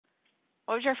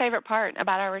What was your favorite part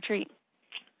about our retreat?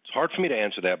 It's hard for me to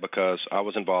answer that because I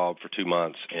was involved for 2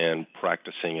 months in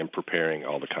practicing and preparing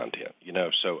all the content,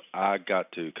 so I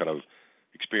got to kind of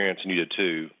experience, and you did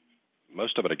too.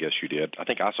 Most of it, I guess you did. I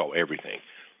think I saw everything.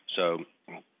 So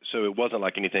it wasn't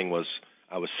like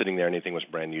I was sitting there and anything was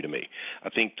brand new to me. I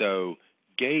think, though,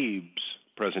 Gabe's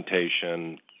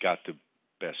presentation got the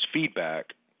best feedback,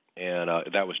 and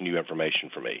that was new information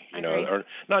for me, or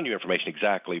not new information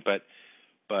exactly,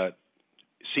 but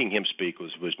seeing him speak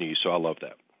was new, so I love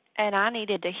that. And I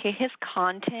needed to hear his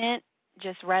content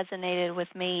just resonated with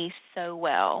me so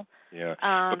well. Yeah.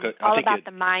 All about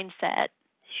the mindset.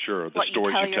 Sure, the what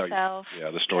stories you tell yourself.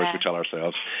 The stories we tell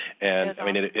ourselves. And, I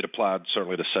mean, it applied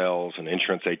certainly to sales and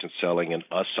insurance agents selling and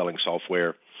us selling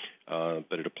software,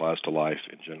 but it applies to life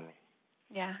in general.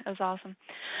 Yeah, it was awesome.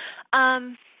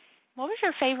 What was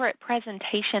your favorite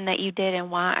presentation that you did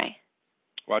and why?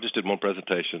 Well, I just did one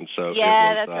presentation, so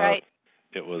yeah, that's right.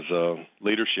 It was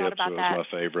leadership, so it was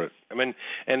my favorite. I mean,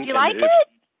 and you liked it?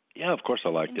 Yeah, of course I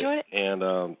liked Enjoyed it.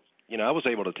 And I was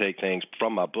able to take things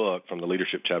from my book, from the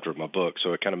leadership chapter of my book,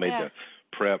 so it kind of made the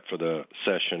prep for the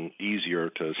session easier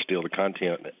to steal the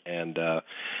content. And but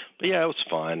yeah, it was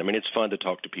fun. I mean, it's fun to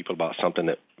talk to people about something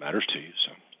that matters to you.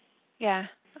 So. Yeah,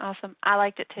 awesome. I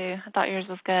liked it too. I thought yours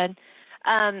was good.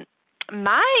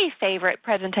 My favorite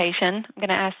presentation, I'm going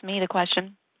to ask me the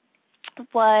question,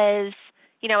 was,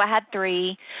 I had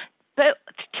 3, but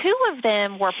 2 of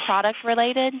them were product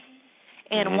related,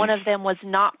 and one of them was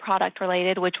not product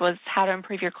related, which was how to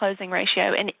improve your closing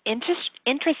ratio. And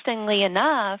interestingly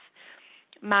enough,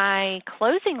 my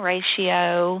closing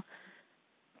ratio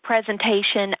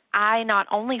presentation, I not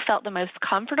only felt the most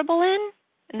comfortable in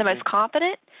and the most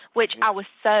confident, which I was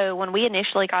when we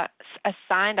initially got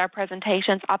assigned our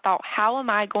presentations, I thought, how am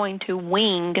I going to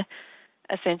wing,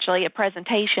 essentially, a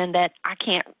presentation that I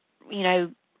can't,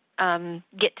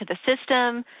 get to the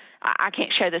system. I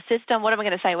can't show the system. What am I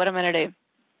going to say? What am I going to do?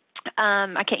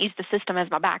 I can't use the system as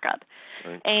my backup.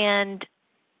 Right. And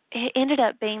it ended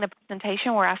up being the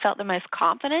presentation where I felt the most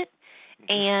confident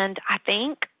and I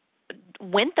think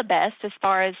went the best as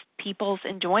far as people's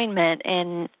enjoyment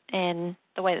and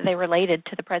the way that they related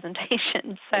to the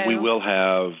presentation. So we will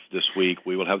have this week,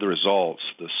 the results,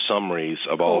 the summaries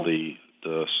of all the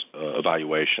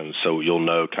evaluations, so you'll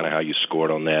know kind of how you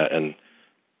scored on that, and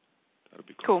that'll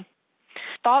be cool.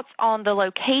 Thoughts on the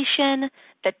location,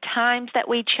 the times that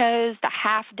we chose, the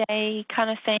half-day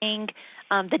kind of thing,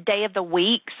 the day of the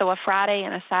week, so a Friday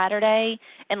and a Saturday,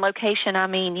 and location,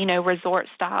 resort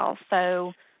style.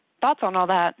 So thoughts on all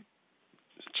that?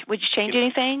 Would you change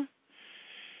anything?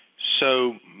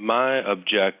 So my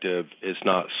objective is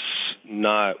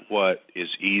not what is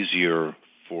easier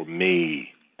for me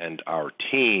and our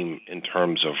team in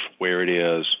terms of where it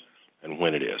is and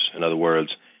when it is. In other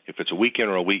words, if it's a weekend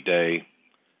or a weekday,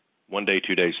 1 day,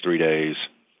 2 days, 3 days,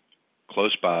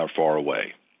 close by or far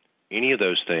away, any of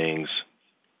those things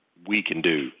we can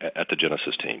do at the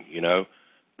Genesis team,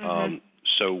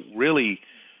 So really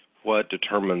what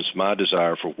determines my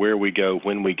desire for where we go,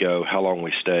 when we go, how long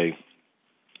we stay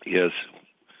is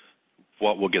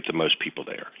what will get the most people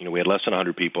there. We had less than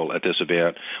 100 people at this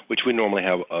event, which we normally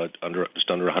have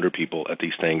just under 100 people at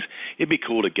these things. It'd be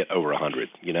cool to get over 100,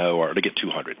 or to get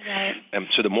 200. Right. And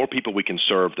so the more people we can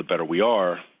serve, the better we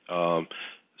are.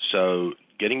 So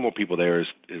getting more people there is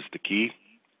the key,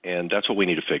 and that's what we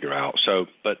need to figure out. So,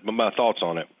 but my thoughts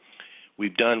on it,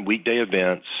 we've done weekday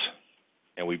events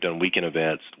and we've done weekend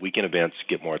events. Weekend events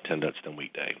get more attendance than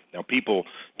weekday. Now, people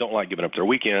don't like giving up their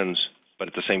weekends, but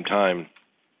at the same time,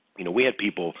 we had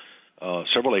people,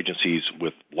 several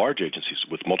large agencies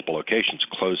with multiple locations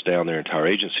close down their entire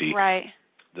agency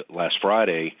last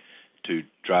Friday to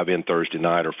drive in Thursday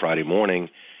night or Friday morning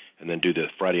and then do the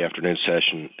Friday afternoon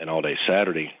session and all day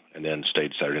Saturday and then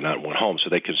stayed Saturday night and went home.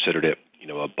 So they considered it,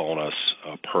 a bonus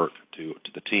perk to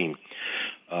the team.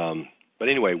 But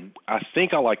anyway, I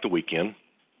think I like the weekend.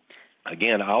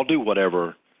 Again, I'll do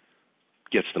whatever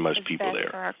gets the most people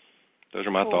there. Those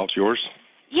are my thoughts. Yours?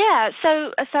 Yeah,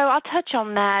 so I'll touch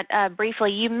on that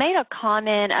briefly. You made a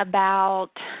comment about,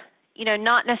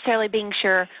 not necessarily being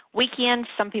sure. Weekends,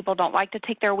 some people don't like to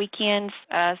take their weekends.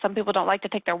 Some people don't like to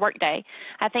take their work day.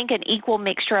 I think an equal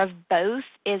mixture of both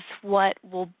is what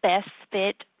will best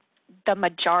fit the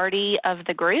majority of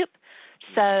the group.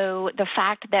 So the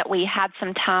fact that we had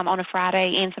some time on a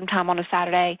Friday and some time on a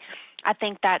Saturday, I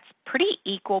think that's pretty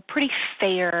equal, pretty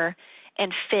fair,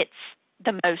 and fits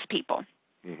the most people.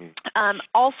 Mm-hmm.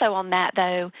 Also on that,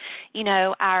 though,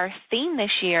 our theme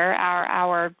this year,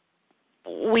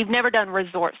 we've never done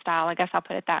resort style, I guess I'll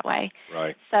put it that way.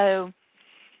 Right. So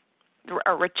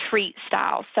a retreat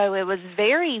style. So it was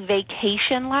very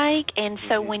vacation-like. And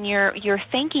so when you're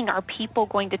thinking, are people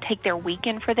going to take their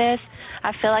weekend for this?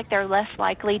 I feel like they're less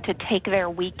likely to take their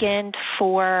weekend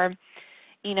for,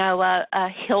 a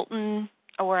Hilton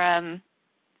or a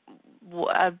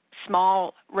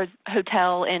small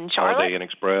hotel in Charlotte. Holiday Inn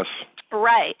Express.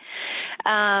 Right.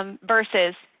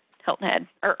 Versus Hilton Head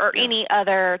or any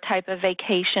other type of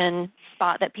vacation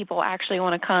spot that people actually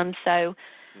want to come. So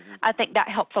I think that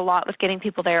helps a lot with getting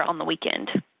people there on the weekend.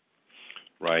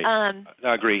 Right.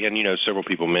 I agree. And, several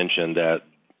people mentioned that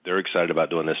they're excited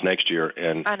about doing this next year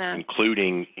and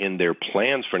including in their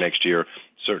plans for next year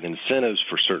certain incentives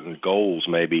for certain goals.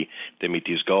 Maybe they meet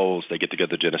these goals, they get to go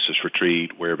to the Genesis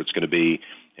retreat, wherever it's going to be,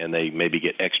 and they maybe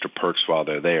get extra perks while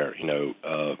they're there,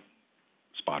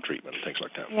 spa treatment and things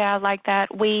like that. Yeah, I like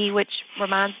that. Which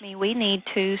reminds me, we need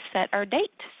to set our date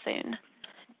soon.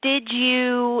 Did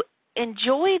you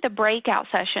enjoy the breakout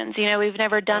sessions? We've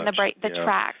never done the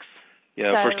tracks.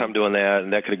 Yeah, first time doing that,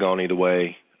 and that could have gone either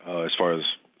way as far as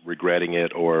regretting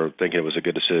it or thinking it was a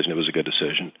good decision. It was a good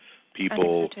decision.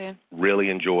 People really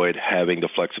enjoyed having the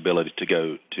flexibility to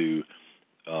go to,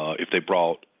 if they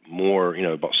brought more,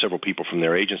 about several people from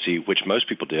their agency, which most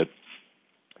people did,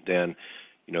 then,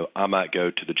 I might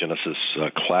go to the Genesis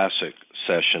Classic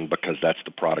session because that's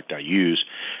the product I use.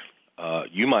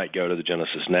 You might go to the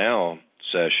Genesis Now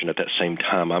session at that same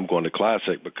time I'm going to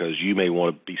Classic because you may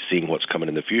want to be seeing what's coming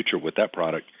in the future with that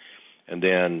product. And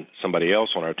then somebody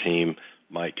else on our team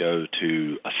might go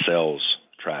to a sales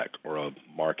track or a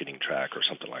marketing track or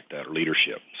something like that, or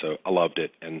leadership. So I loved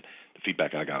it, and the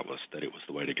feedback I got was that it was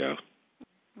the way to go.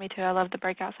 Me too. I love the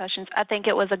breakout sessions. I think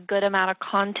it was a good amount of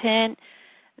content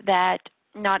that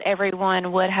not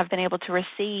everyone would have been able to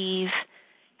receive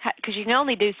because you can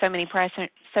only do so many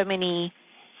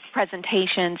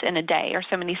presentations in a day or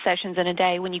so many sessions in a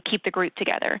day when you keep the group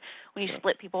together. When you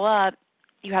split people up,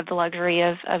 you have the luxury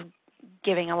of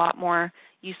giving a lot more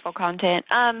useful content.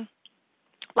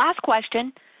 Last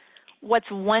question. What's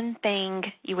one thing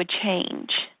you would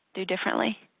do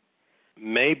differently?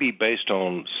 Maybe based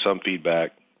on some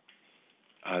feedback,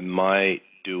 I might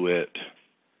do it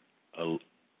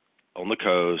on the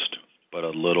coast, but a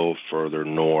little further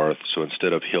north. So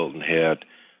instead of Hilton Head,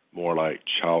 more like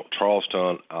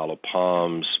Charleston, Isle of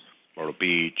Palms, Myrtle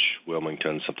Beach,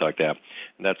 Wilmington, something like that.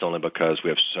 And that's only because we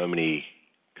have so many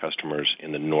customers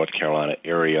in the North Carolina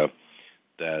area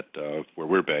that where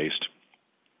we're based,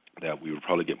 that we would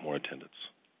probably get more attendance.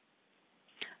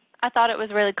 I thought it was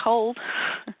really cold.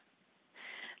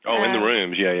 Oh, in the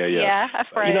rooms, yeah. Yeah,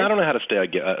 afraid. I don't know how to stay ahead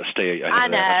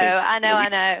of that. I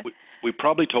know. We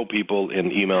probably told people in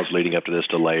emails leading up to this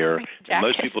to layer.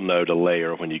 Most people know to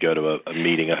layer when you go to a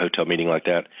meeting, a hotel meeting like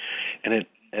that.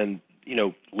 And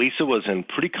Lisa was in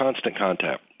pretty constant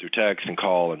contact through text and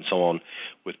call and so on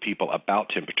with people about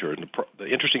temperature. And the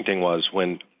interesting thing was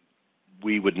when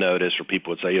we would notice or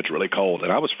people would say it's really cold,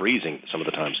 and I was freezing some of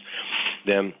the times,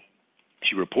 then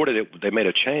she reported it. They made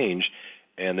a change,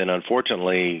 and then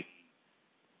unfortunately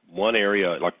one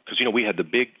area, because we had the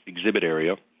big exhibit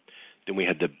area, then we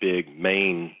had the big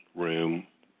main room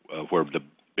where the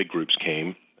big groups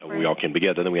came. We all came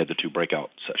together. Then we had the two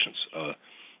breakout sessions,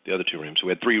 the other two rooms. So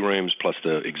we had three rooms plus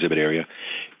the exhibit area.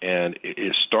 And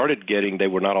it started they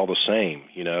were not all the same,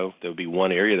 There would be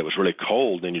one area that was really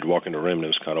cold, then you'd walk in the room and it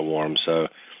was kind of warm. So.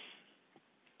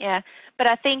 Yeah, but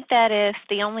I think that if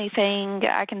the only thing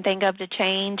I can think of to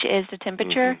change is the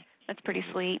temperature, that's pretty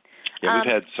sweet. Yeah,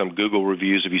 we've had some Google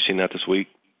reviews. Have you seen that this week?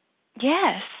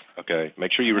 Yes. Okay.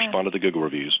 Make sure you respond to the Google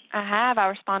reviews. I have. I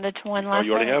responded to one last night. Oh,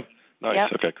 you already have? Nice.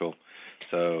 Yep. Okay, cool.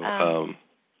 So,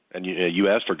 and you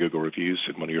asked for Google reviews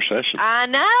in one of your sessions. I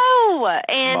know.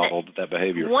 And modeled that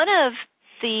behavior. One of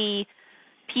the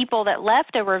people that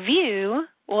left a review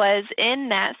was in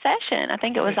that session. I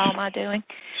think it was all my doing.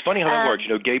 It's funny how that works.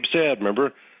 Gabe said,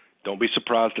 remember, don't be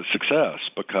surprised at success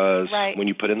because when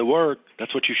you put in the work,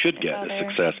 that's what you should get is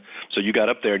success. So you got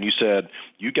up there and you said,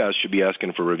 you guys should be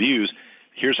asking for reviews.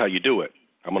 Here's how you do it.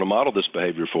 I'm going to model this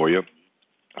behavior for you.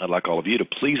 I'd like all of you to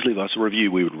please leave us a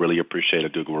review. We would really appreciate a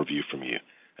Google review from you.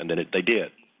 And then they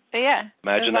did. Yeah.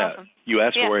 Imagine that. Awesome. You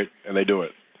ask for it, and they do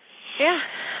it. Yeah.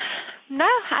 No,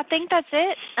 I think that's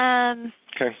it.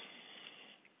 Okay.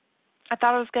 I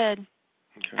thought it was good.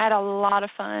 Okay. I had a lot of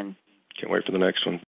fun. Can't wait for the next one.